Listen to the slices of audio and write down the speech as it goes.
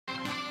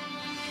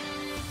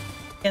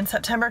In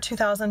September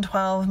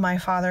 2012, my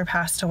father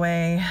passed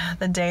away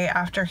the day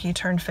after he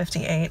turned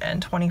 58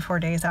 and 24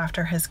 days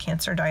after his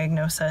cancer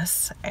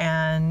diagnosis,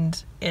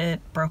 and it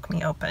broke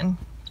me open.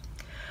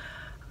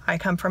 I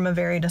come from a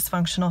very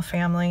dysfunctional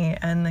family,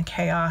 and the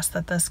chaos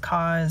that this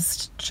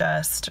caused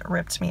just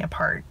ripped me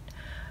apart.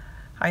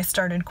 I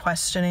started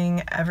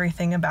questioning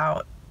everything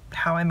about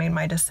how I made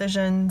my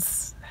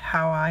decisions,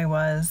 how I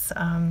was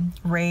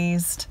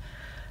raised,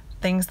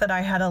 things that I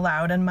had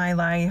allowed in my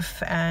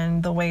life,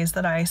 and the ways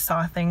that I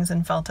saw things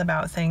and felt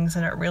about things,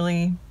 and it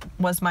really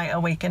was my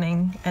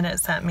awakening, and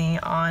it sent me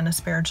on a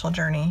spiritual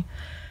journey.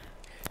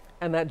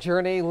 And that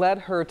journey led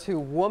her to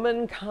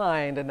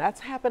Womankind, and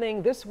that's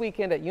happening this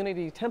weekend at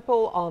Unity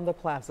Temple on the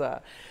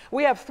Plaza.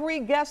 We have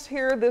 3 guests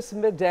here this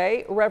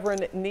midday: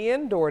 Reverend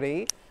Nhien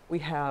Dougherty, we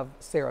have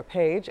Sara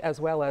Page, as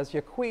well as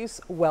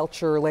Yaquese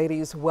Welcher.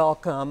 Ladies,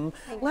 welcome.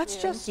 Let's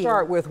just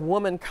start with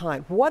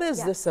Womankind. What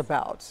is this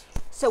about?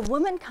 So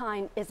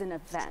Womankind is an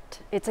event.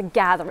 It's a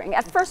gathering.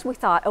 At first we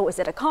thought, oh, is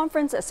it a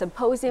conference, a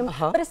symposium?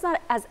 But it's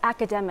not as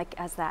academic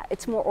as that.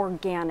 It's more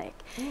organic.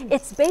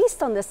 It's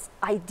based on this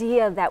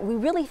idea that we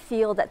really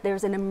feel that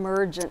there's an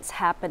emergence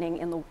happening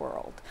in the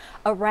world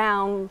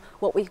around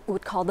what we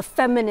would call the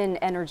feminine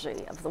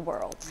energy of the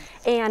world,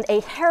 and a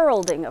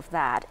heralding of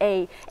that,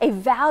 a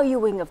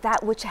valuing of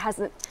that which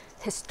hasn't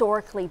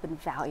historically been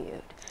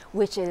valued,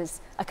 which is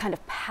a kind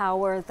of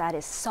power that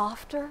is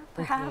softer,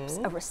 perhaps,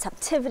 a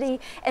receptivity,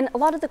 and a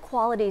lot of the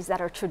qualities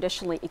that are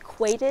traditionally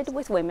equated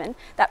with women,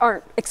 that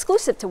aren't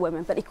exclusive to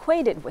women, but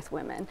equated with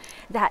women,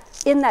 that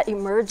in that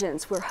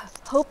emergence, we're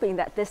hoping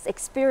that this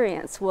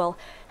experience will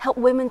help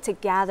women to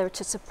gather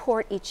to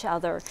support each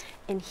other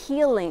in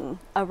healing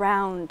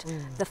around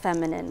the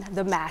feminine,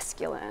 the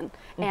masculine,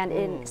 and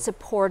in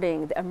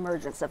supporting the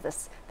emergence of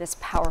this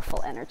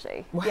powerful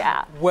energy.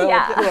 Yeah. Well,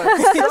 yeah.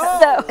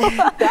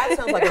 That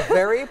sounds like a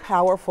very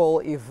powerful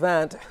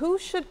event. Who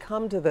should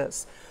come to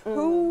this?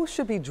 Who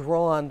should be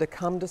drawn to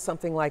come to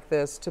something like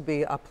this to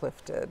be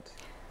uplifted?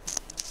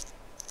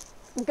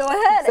 Go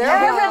ahead.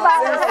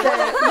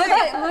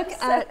 Look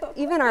at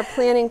even our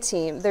planning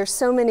team. There's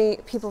so many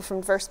people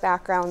from diverse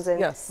backgrounds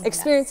and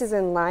experiences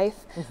in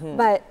life,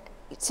 but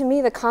to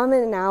me the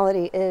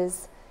commonality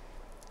is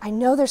I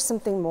know there's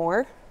something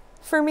more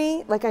for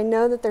me. Like I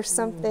know that there's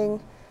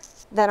something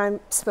that I'm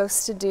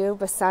supposed to do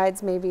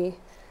besides maybe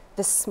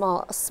this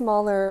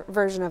smaller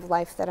version of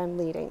life that I'm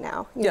leading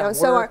now. You know,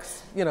 so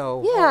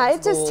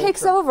it just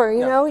takes over.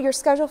 You know, your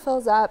schedule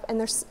fills up, and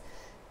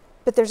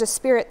but there's a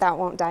spirit that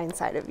won't die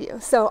inside of you.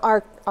 So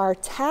our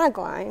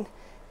tagline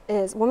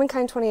is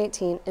Womankind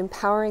 2018,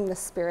 empowering the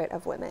spirit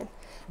of women,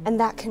 and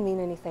that can mean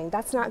anything.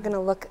 That's not going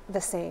to look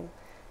the same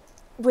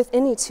with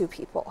any 2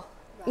 people.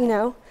 You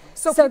know,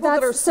 so people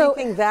that are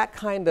seeking that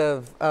kind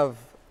of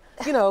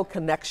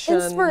connection,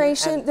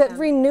 inspiration, the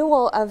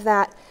renewal of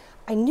that.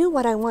 I knew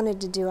what I wanted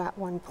to do at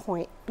one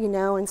point, you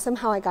know, and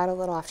somehow I got a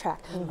little off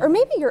track. Or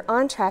maybe you're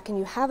on track and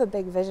you have a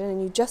big vision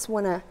and you just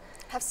want to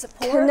have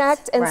support,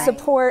 connect and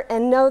support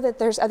and know that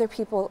there's other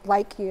people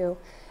like you.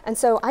 And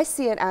so I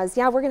see it as,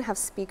 we're going to have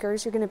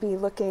speakers. You're going to be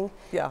looking,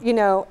 you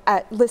know,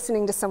 at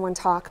listening to someone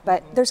talk,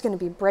 but there's going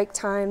to be break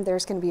time.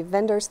 There's going to be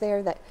vendors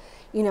there that,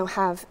 you know,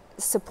 have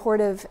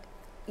supportive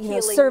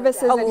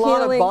services and healing. A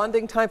lot of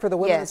bonding time for the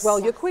women as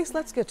well. Yaquese,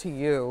 let's get to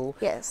you.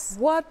 Yes.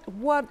 What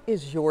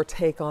is your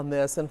take on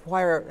this, and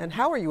why and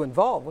how are you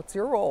involved? What's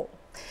your role?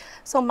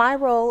 So my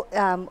role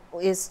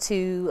is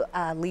to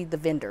lead the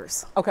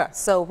vendors. Okay.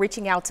 So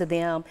reaching out to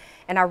them,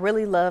 and I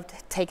really loved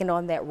taking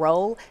on that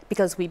role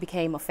because we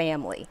became a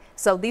family.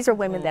 So these are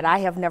women that I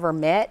have never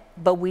met,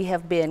 but we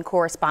have been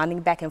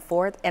corresponding back and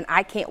forth, and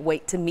I can't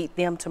wait to meet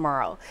them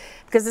tomorrow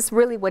because it's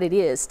really what it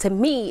is. To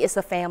me, it's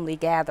a family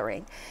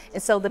gathering.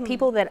 And so the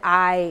people that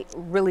I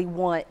really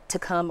want to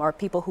come are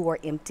people who are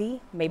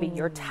empty. Maybe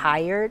you're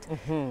tired,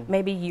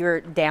 maybe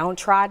you're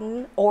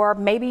downtrodden, or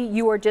maybe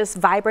you are just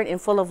vibrant and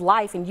full of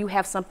life and you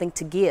have something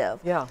to give.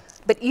 Yeah.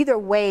 But either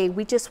way,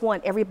 we just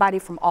want everybody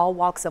from all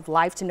walks of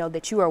life to know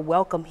that you are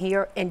welcome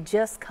here, and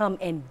just come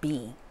and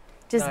be.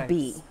 Just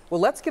be.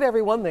 Well, let's get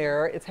everyone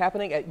there. It's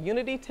happening at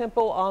Unity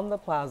Temple on the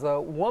Plaza,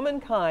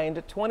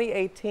 Womankind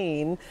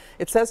 2018.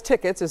 It says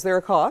tickets. Is there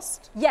a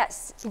cost?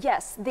 Yes.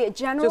 The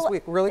general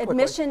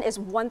admission is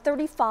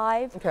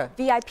 $135.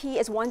 VIP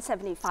is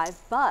 $175.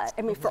 But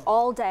I mean, for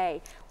all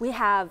day, we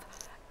have,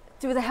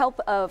 through the help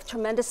of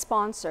tremendous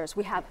sponsors,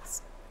 we have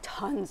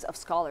tons of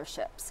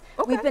scholarships.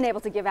 We've been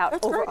able to give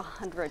out over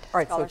 100 All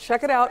right, so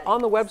check it out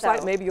on the website.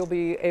 So maybe you'll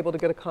be able to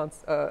get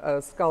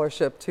a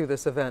scholarship to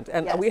this event.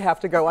 And we have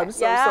to go. I'm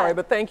so sorry,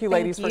 but thank you,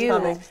 ladies, for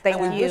coming. Thank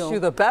you. We wish you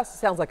the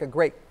best. Sounds like a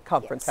great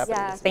conference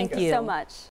happening. Thank you so much.